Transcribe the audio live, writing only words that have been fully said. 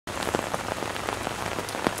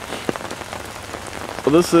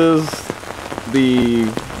this is the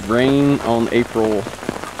rain on April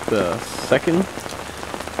the 2nd,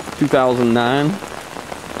 2009. You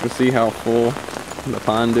can see how full the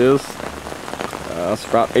pond is. It's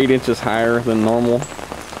about 8 inches higher than normal.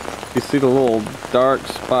 You see the little dark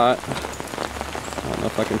spot. I don't know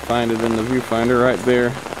if I can find it in the viewfinder right there.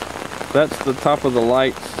 That's the top of the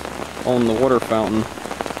lights on the water fountain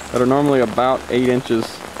that are normally about 8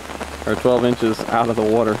 inches or 12 inches out of the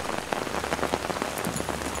water.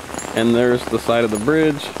 And there's the side of the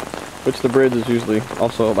bridge, which the bridge is usually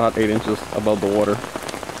also about 8 inches above the water.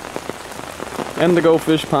 And the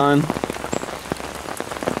goldfish pond,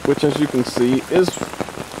 which as you can see is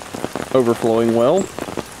overflowing well.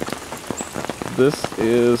 This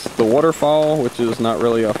is the waterfall, which is not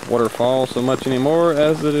really a waterfall so much anymore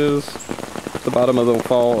as it is the bottom of the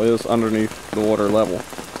fall is underneath the water level.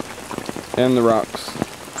 And the rocks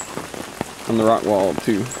on the rock wall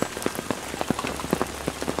too.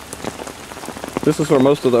 This is where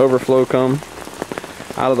most of the overflow come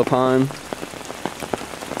out of the pond.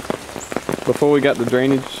 Before we got the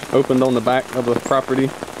drainage opened on the back of the property,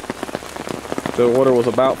 the water was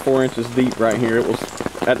about 4 inches deep right here. It was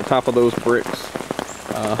at the top of those bricks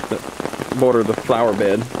that border the flower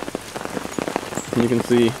bed. And you can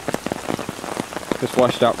see it's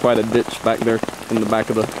washed out quite a ditch back there in the back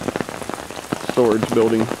of the storage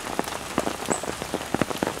building.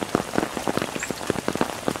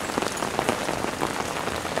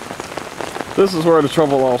 This is where the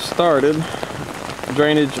trouble all started.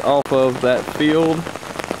 Drainage off of that field,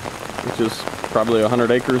 which is probably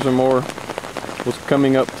 100 acres or more, was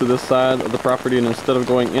coming up to this side of the property, and instead of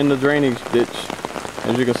going in the drainage ditch,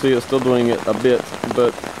 as you can see it's still doing it a bit,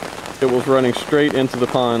 but it was running straight into the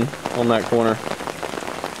pond on that corner.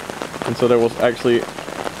 And so there was actually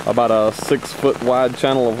about a 6-foot wide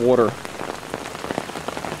channel of water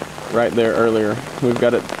right there earlier. We've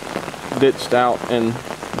got it ditched out and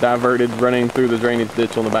diverted, running through the drainage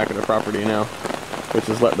ditch on the back of the property now, which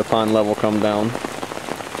has let the pond level come down.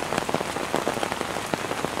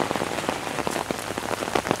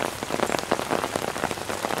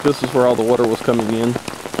 This is where all the water was coming in.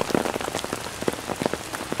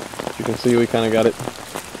 As you can see, we kind of got it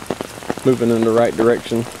moving in the right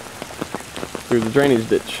direction through the drainage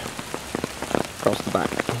ditch across the back.